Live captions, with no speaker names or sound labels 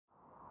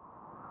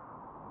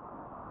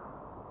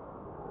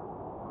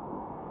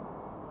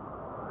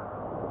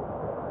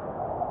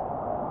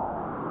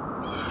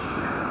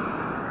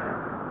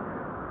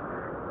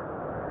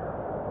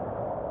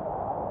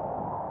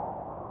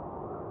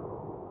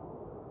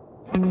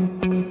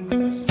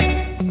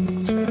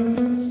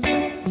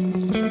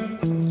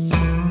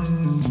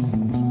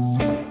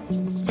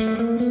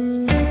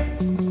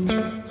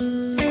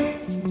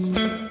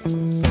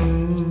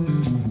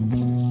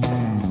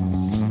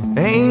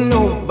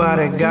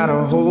got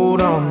a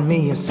hold on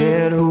me. I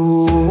said,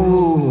 ooh,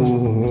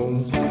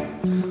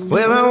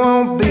 well, I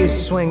won't be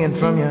swinging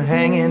from your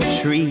hanging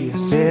tree. I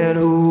said,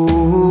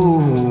 ooh,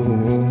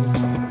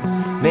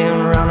 been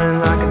running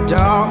like a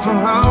dog for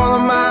all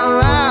of my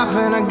life,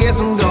 and I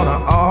guess I'm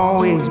gonna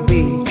always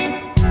be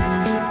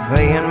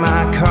playing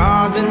my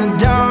cards in the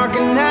dark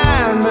at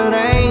night, but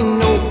ain't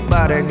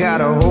nobody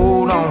got a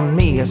hold on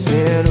me. I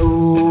said,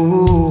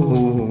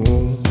 ooh,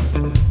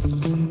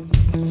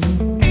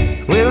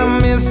 well, I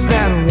miss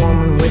that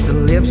woman with the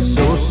lips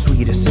so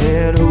sweet. I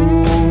said,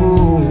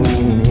 ooh,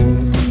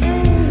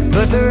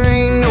 but there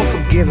ain't no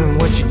forgiving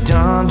what you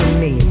done to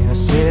me. I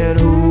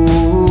said,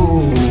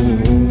 ooh,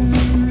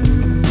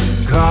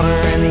 caught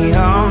her in the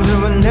arms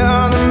of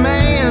another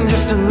man,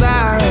 just a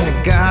liar and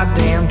a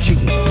goddamn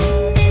cheat.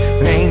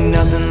 Ain't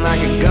nothing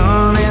like a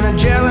gun in a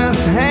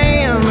jealous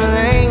hand, but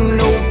ain't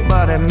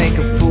nobody make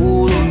a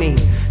fool of me.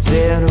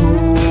 Said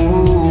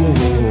ooh,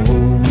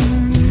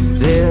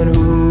 said ooh,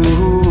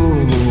 ooh,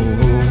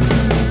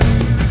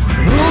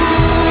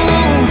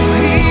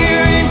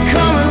 here it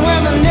coming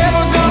where they're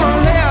never gonna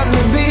let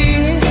me be.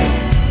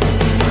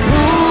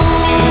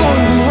 Ooh,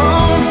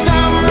 won't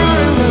stop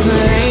running 'cause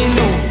there ain't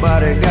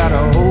nobody got a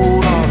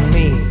hold on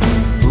me.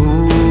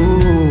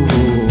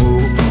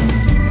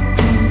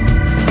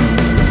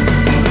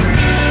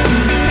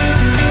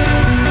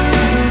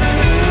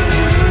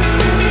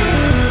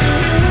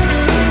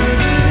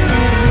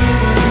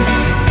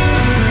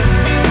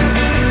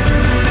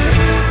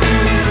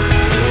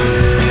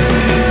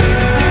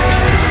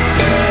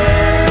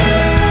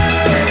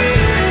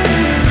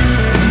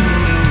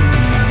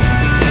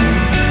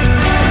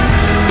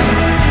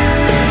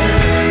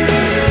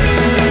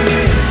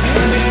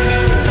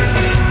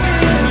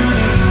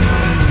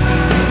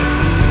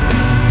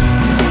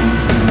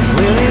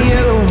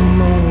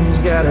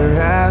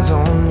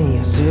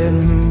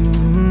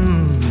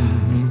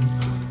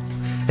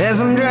 As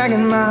I'm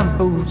dragging my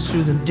boots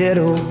through the dead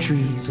oak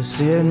trees, I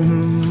said,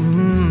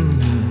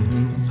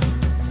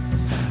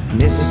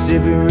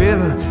 Mississippi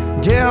River,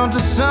 Delta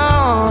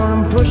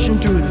sun, I'm pushing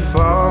through the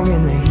fog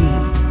and the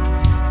heat.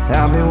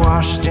 I'll be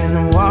washed in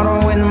the water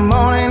when the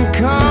morning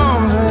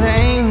comes, but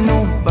ain't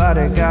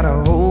nobody got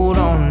a hold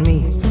on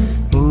me.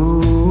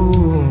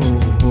 Ooh,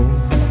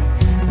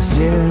 I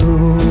said,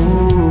 ooh.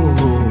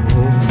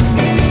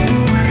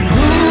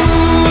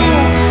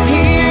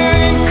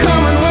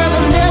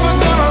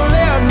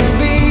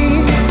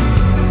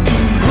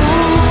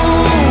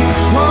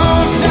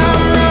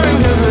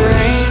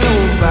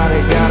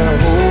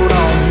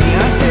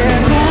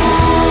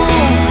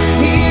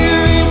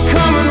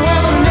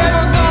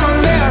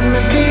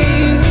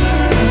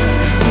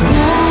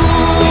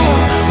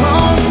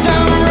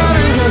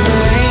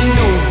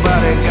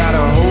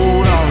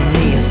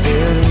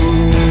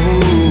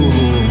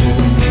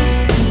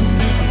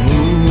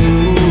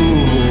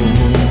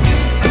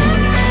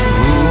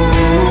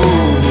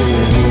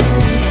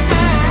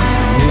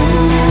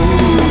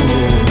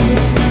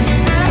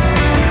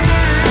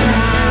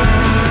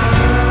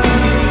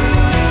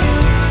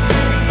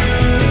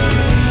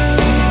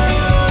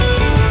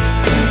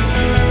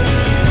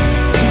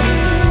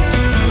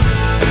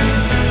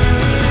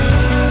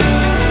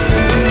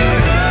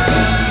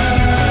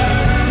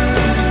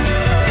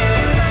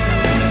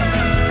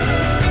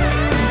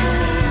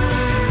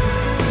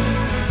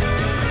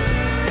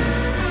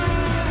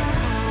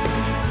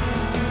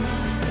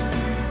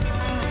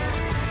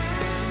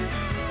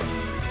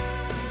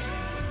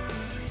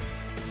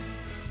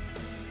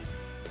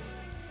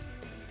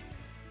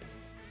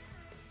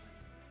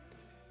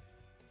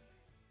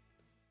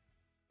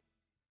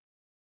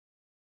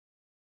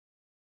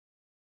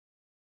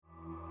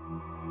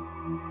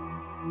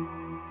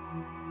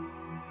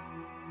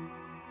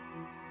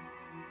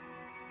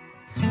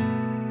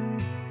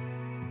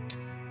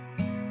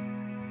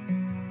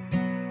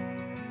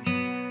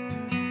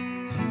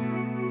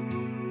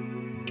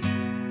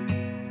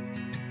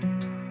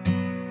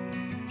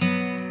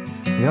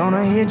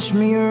 Gonna hitch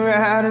me a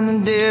ride in the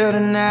dead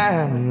of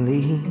night and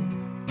leave.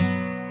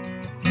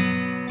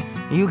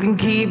 You can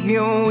keep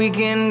your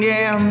weekend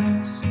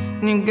gamblers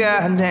and your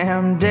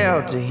goddamn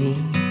Delta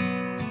heat.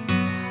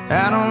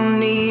 I don't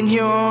need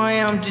your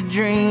empty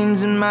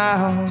dreams and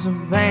miles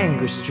of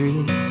angry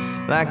streets.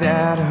 Like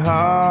that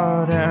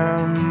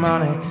hard-earned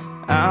money,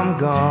 I'm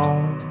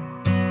gone.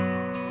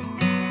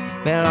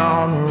 Been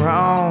on the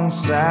wrong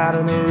side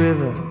of the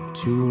river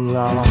too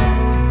long.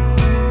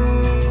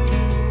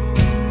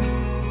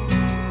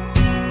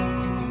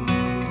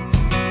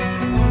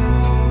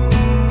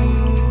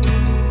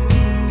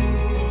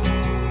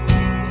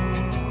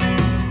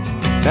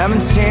 I've been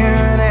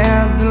staring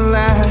at the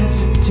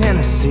lights of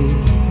Tennessee.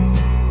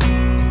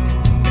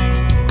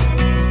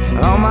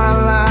 All my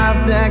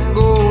life that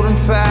golden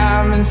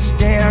fire been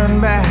staring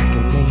back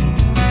at me,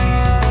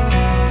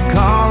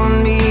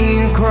 calling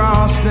me to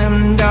cross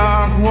them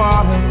dark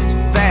waters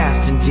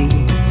fast and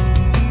deep,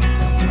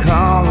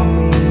 calling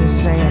me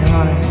saying,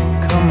 honey,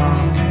 come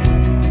on.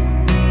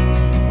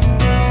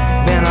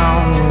 Been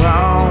on the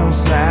wrong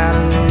side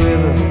of the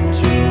river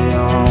too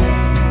long.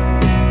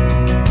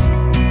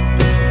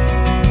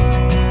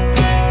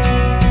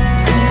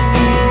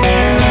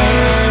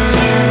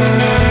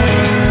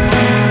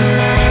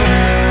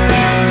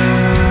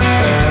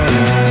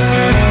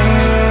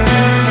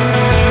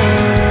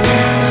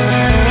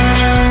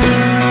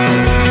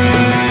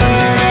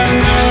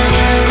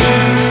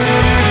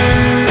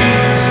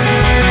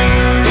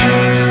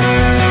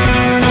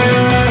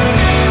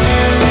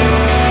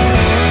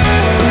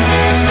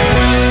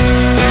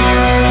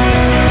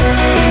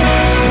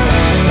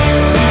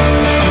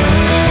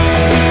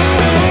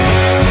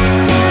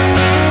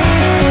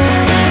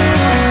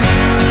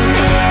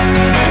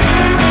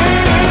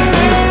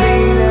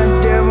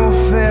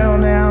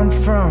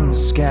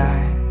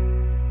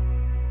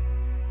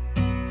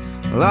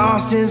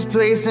 lost his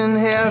place in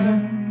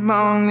heaven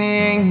among the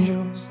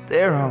angels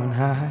there on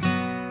high.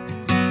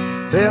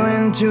 Fell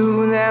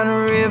into that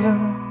river,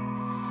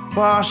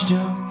 washed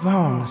up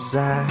on the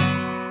side,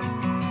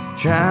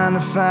 trying to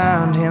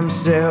find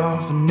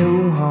himself a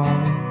new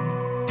home.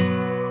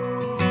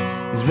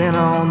 He's been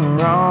on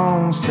the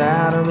wrong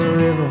side of the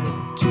river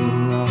too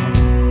long.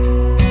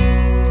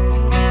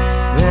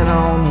 Been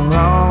on the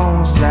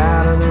wrong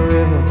side of the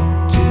river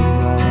too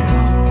long.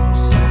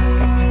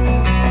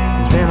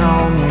 He's been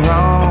on the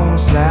wrong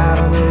side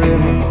of the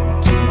river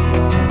too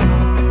long.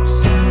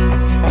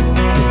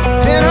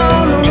 Been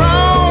on the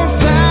wrong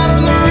side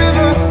of the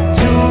river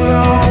too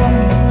long.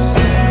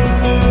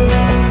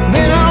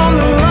 Been on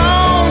the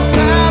wrong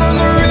side of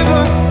the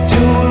river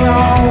too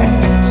long.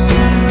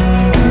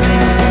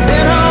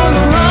 Been on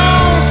the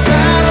wrong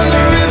side of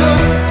the river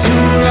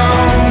too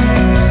long.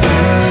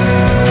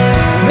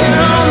 Been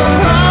on the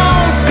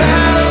wrong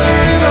side of the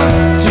river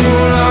too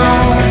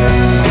long.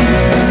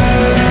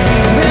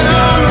 Been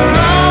on the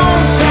wrong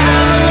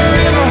side of the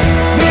river.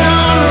 Been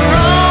on the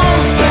wrong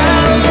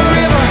side of the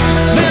river.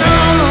 Been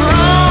on the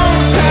wrong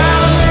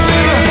side of the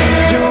river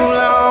too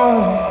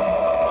long.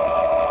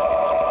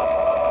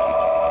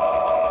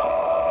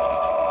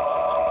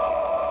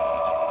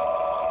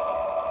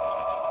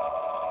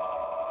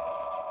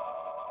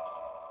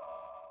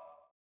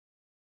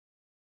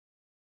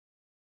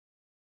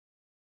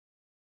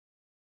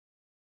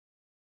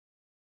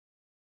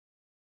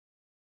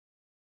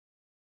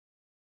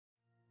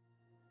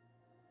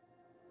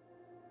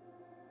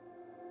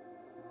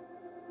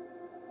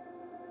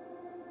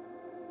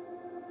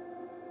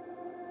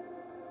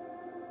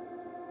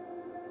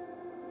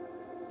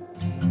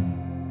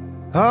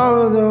 All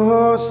of the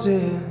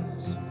horses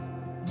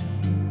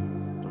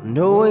don't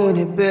know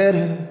any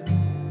better.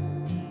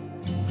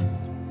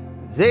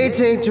 If they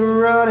take to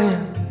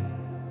running,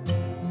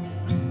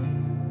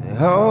 they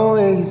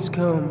always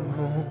come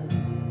home.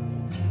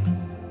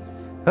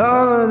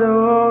 All of the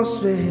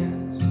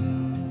horses,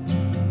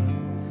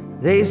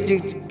 they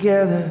stick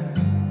together.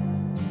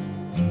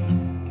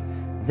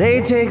 They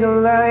take a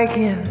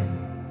liking,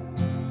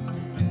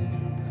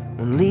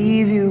 won't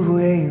leave you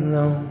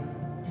alone.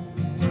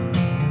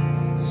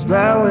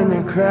 Smile when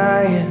they're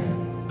crying,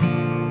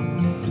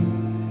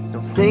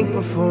 don't think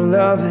before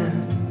loving.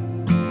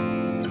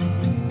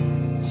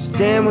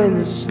 Stand when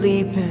they're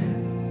sleeping,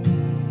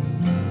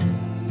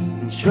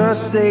 and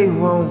trust they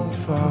won't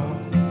fall.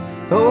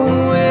 Oh,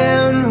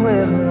 when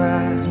will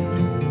I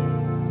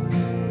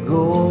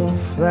go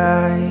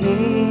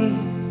flying?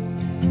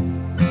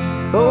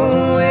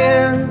 Oh,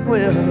 when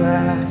will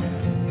I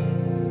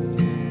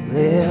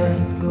let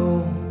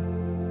go?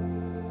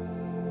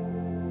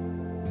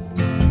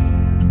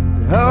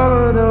 All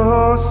of the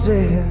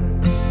horses,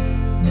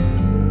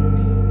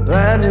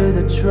 blind to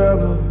the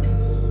troubles,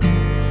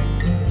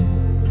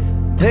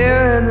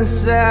 bearing the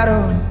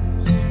saddles,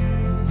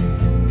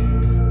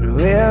 and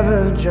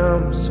whoever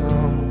jumps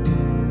on.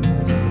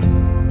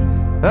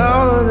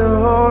 All of the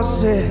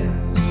horses,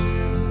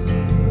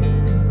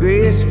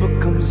 graceful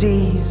comes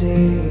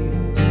easy.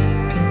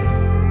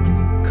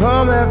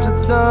 Calm after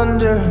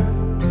thunder,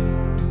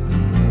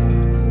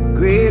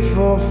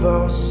 grateful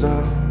for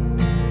sun.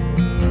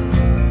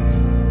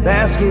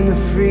 Bask in the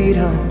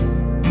freedom,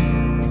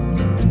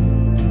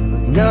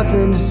 with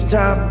nothing to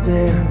stop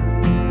them.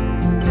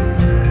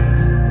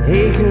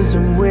 Acres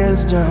of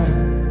wisdom,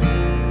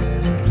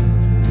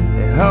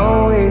 they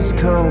always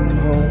come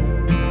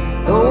home.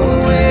 Oh,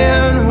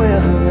 when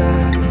will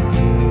I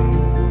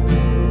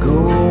go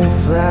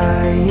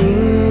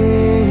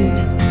flying?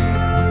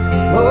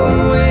 Oh,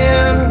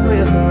 when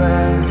will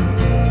I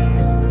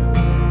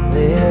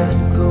let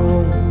go?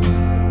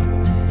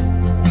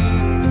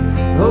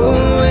 Oh,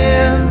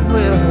 when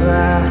will I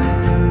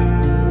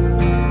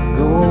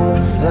go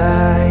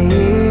flying?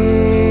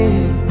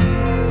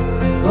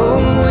 Oh,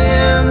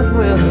 when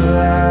will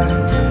I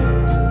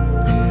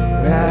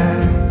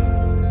ride?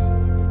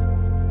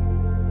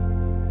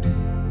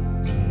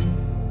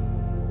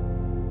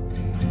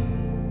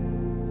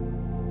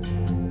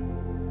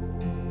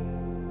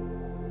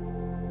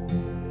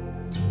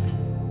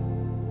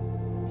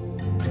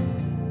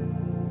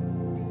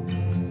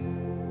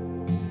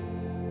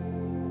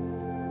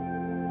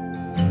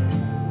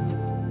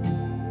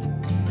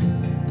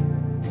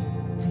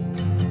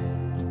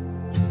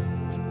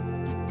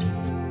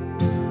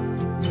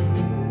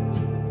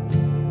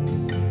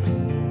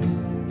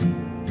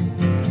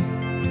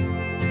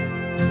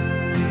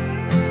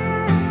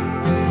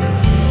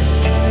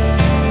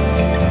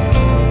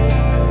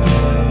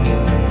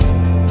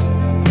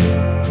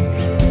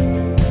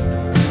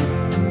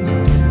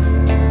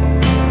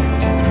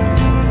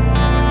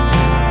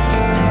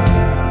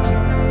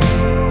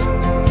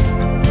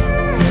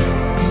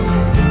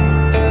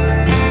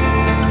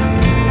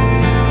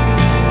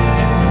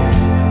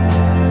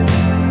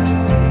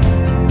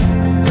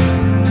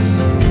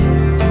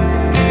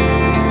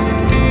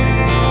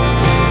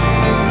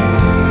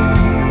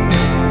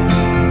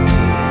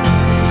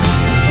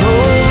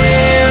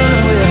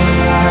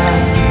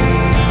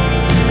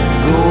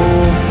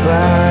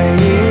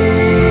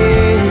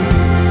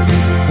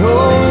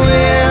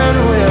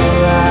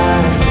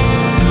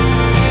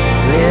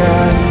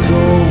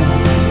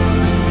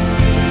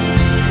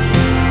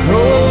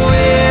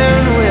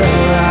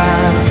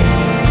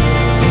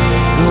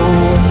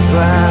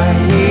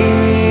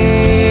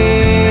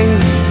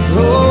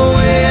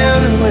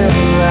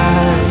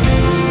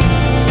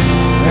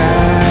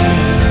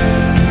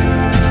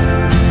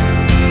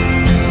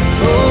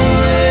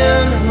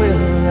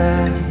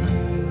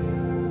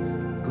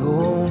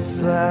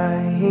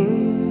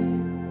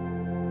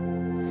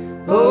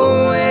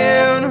 Oh,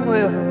 when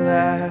will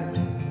that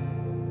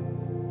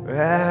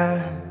right?